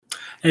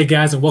Hey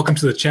guys, and welcome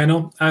to the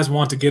channel. I just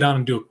want to get on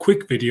and do a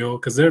quick video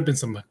because there have been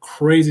some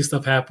crazy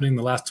stuff happening in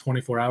the last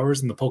 24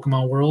 hours in the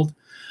Pokemon world.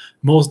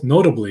 Most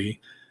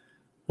notably,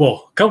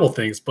 well, a couple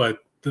things, but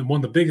one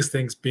of the biggest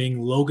things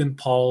being Logan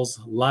Paul's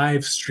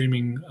live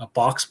streaming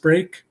box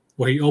break,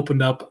 where he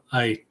opened up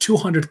a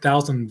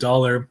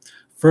 $200,000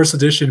 first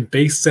edition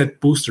base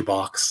set booster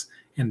box.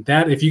 And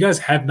that, if you guys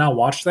have not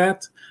watched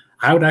that,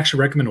 I would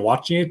actually recommend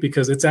watching it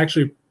because it's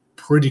actually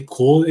pretty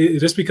cool.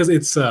 Just because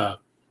it's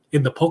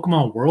in the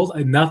Pokemon world,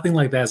 nothing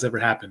like that has ever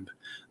happened.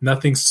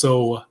 Nothing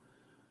so,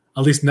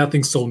 at least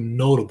nothing so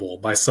notable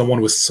by someone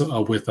with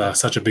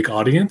such a big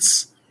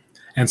audience.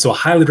 And so I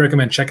highly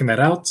recommend checking that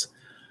out.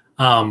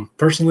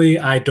 Personally,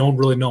 I don't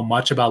really know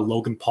much about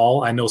Logan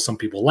Paul. I know some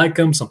people like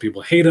him, some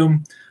people hate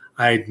him.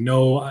 I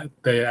know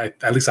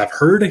at least I've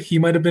heard he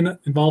might have been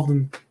involved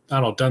in,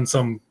 I don't know, done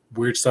some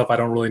weird stuff. I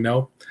don't really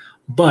know.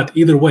 But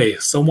either way,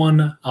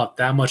 someone of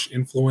that much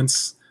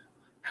influence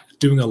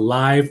doing a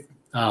live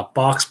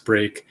box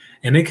break,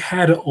 and it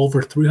had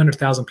over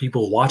 300,000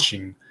 people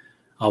watching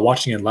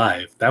it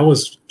live. That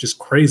was just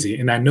crazy.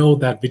 And I know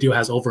that video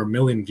has over 1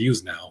 million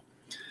views now.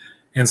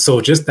 And so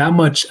just that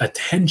much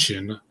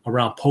attention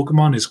around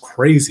Pokemon is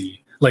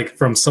crazy. Like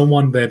from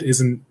someone that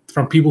isn't,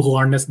 from people who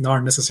aren't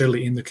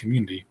necessarily in the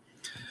community.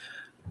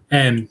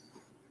 And,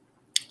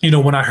 you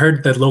know, when I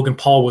heard that Logan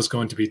Paul was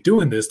going to be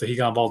doing this, that he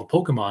got involved in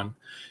Pokemon,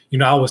 you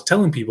know, I was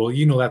telling people,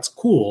 you know, that's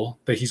cool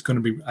that he's going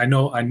to be, I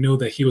knew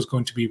that he was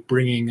going to be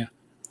bringing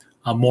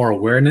more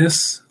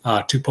awareness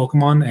to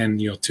Pokemon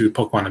and, you know, to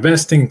Pokemon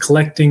investing,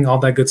 collecting, all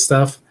that good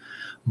stuff.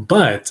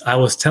 But I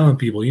was telling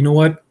people, you know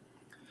what?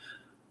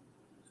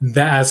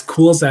 That as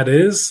cool as that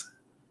is,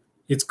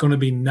 it's going to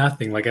be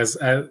nothing. Like as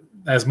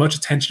much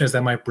attention as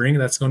that might bring,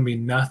 that's going to be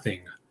nothing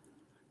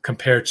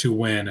compared to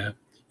when,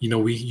 you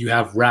know, you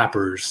have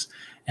rappers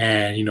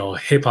and, you know,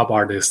 hip hop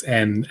artists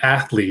and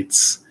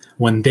athletes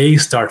when they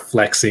start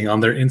flexing on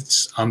their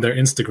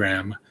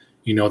Instagram,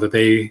 you know, that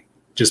they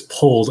just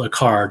pulled a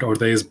card or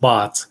they just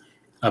bought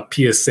a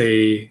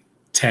PSA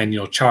 10, you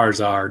know,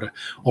 Charizard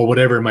or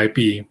whatever it might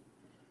be.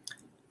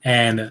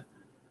 And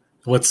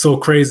what's so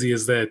crazy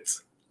is that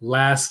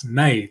last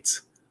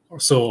night,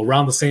 so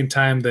around the same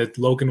time that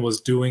Logan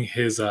was doing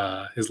his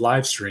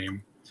live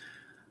stream,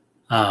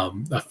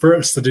 a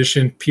first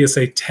edition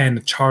PSA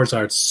 10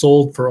 Charizard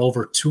sold for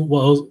over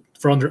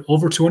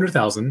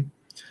 200,000.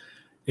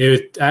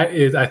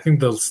 I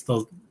think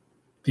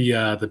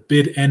the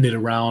bid ended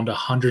around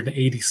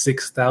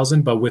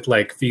 186,000, but with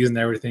like fees and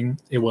everything,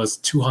 it was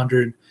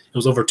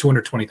over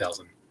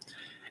 220,000.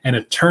 And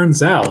it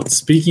turns out,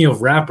 speaking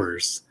of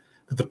rappers,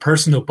 that the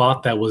person who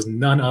bought that was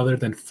none other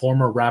than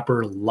former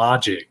rapper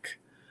Logic.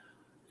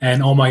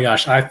 And oh my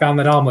gosh, I found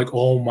that out. I'm like,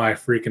 oh my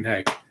freaking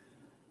heck.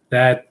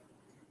 That,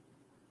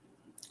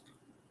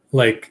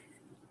 like,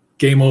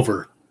 game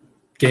over,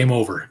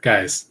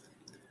 guys.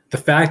 The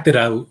fact that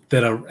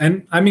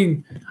and I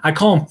mean, I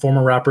call him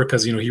former rapper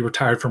because, you know, he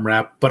retired from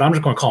rap, but I'm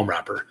just going to call him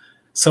rapper.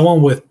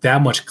 Someone with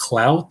that much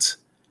clout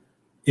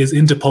is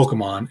into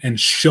Pokemon and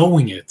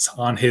showing it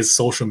on his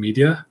social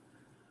media.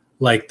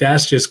 Like,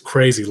 that's just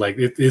crazy. Like,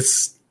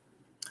 it's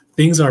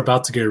things are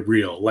about to get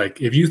real.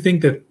 Like, if you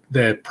think that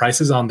the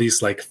prices on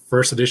these like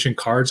first edition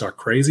cards are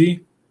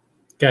crazy,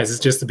 guys, it's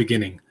just the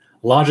beginning.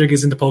 Logic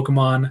is into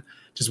Pokemon.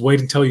 Just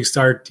wait until you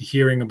start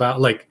hearing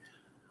about, like,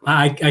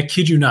 I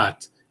kid you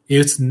not.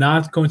 It's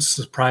not going to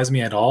surprise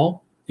me at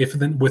all if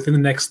within the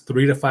next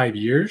 3 to 5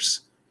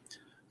 years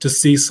to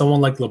see someone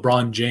like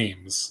LeBron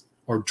James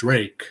or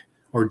Drake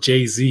or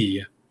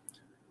Jay-Z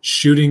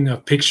shooting a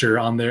picture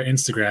on their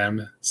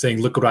Instagram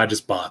saying, look what I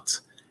just bought.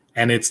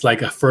 And it's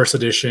like a first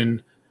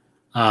edition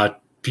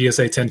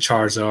PSA 10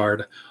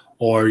 Charizard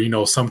or, you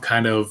know, some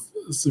kind of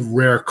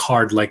rare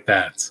card like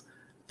that.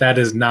 That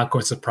is not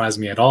going to surprise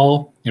me at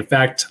all. In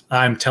fact,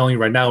 I'm telling you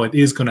right now, it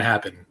is going to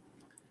happen.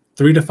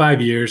 3 to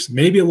 5 years,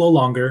 maybe a little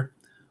longer,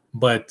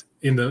 but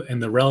in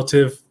the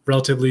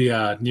relatively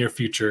near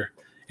future,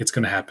 it's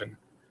going to happen.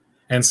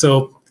 And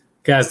so,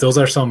 guys, those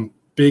are some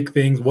big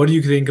things. What do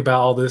you think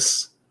about all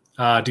this?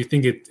 Do you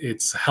think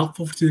it's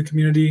helpful to the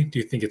community? Do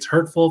you think it's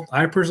hurtful?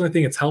 I personally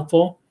think it's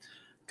helpful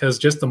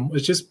because it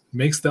just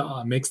makes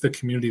the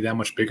community that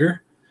much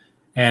bigger.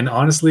 And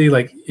honestly,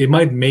 like, it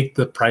might make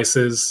the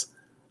prices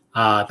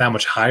that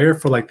much higher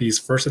for like these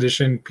first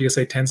edition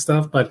PSA 10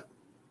 stuff, but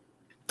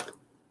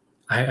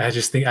I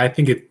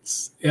think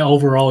it's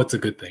overall it's a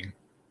good thing.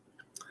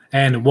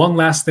 And one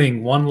last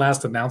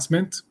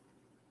announcement.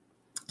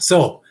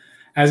 So,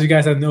 as you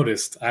guys have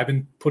noticed, I've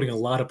been putting a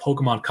lot of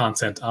Pokemon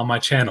content on my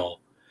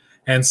channel.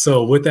 And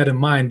so with that in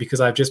mind,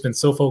 because I've just been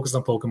so focused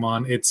on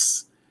Pokemon,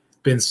 it's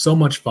been so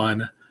much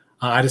fun.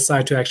 I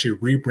decided to actually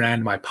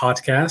rebrand my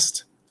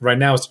podcast. Right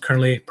now it's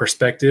currently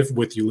Perspective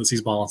with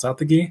Ulysses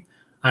Balansategui.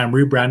 I'm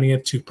rebranding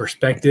it to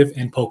Perspective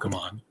and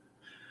Pokemon.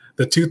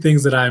 The two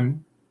things that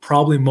I'm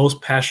probably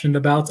most passionate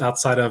about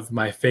outside of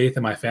my faith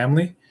and my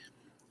family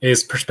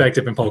is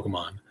perspective and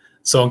Pokemon.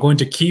 So I'm going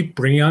to keep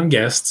bringing on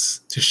guests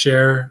to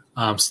share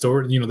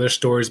their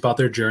stories about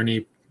their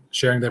journey,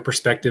 sharing their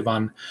perspective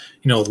on,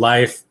 you know,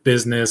 life,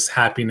 business,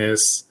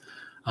 happiness,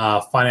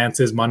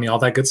 finances, money, all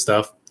that good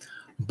stuff.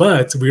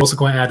 But we're also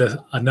going to add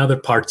another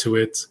part to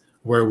it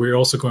where we're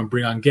also going to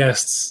bring on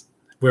guests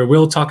where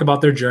we'll talk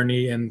about their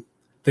journey and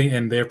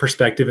their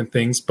perspective and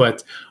things.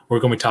 But we're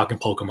going to be talking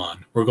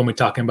Pokemon. We're going to be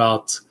talking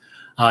about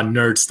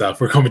nerd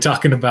stuff. We're going to be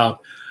talking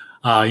about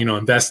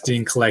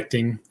investing,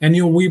 collecting,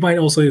 and we might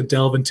also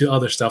delve into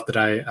other stuff that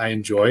I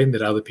enjoy and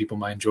that other people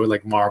might enjoy,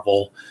 like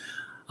Marvel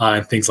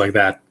and things like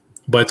that.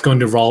 But it's going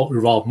to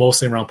revolve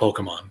mostly around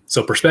Pokemon.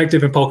 So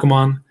perspective in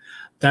Pokemon,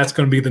 that's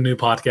going to be the new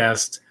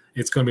podcast.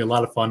 It's going to be a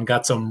lot of fun.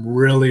 Got some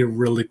really,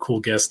 really cool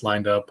guests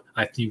lined up.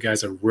 I think you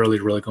guys are really,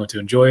 really going to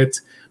enjoy it.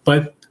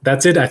 But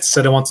that's it. I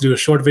said I want to do a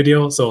short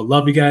video. So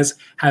love you guys.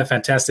 Have a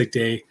fantastic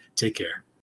day. Take care.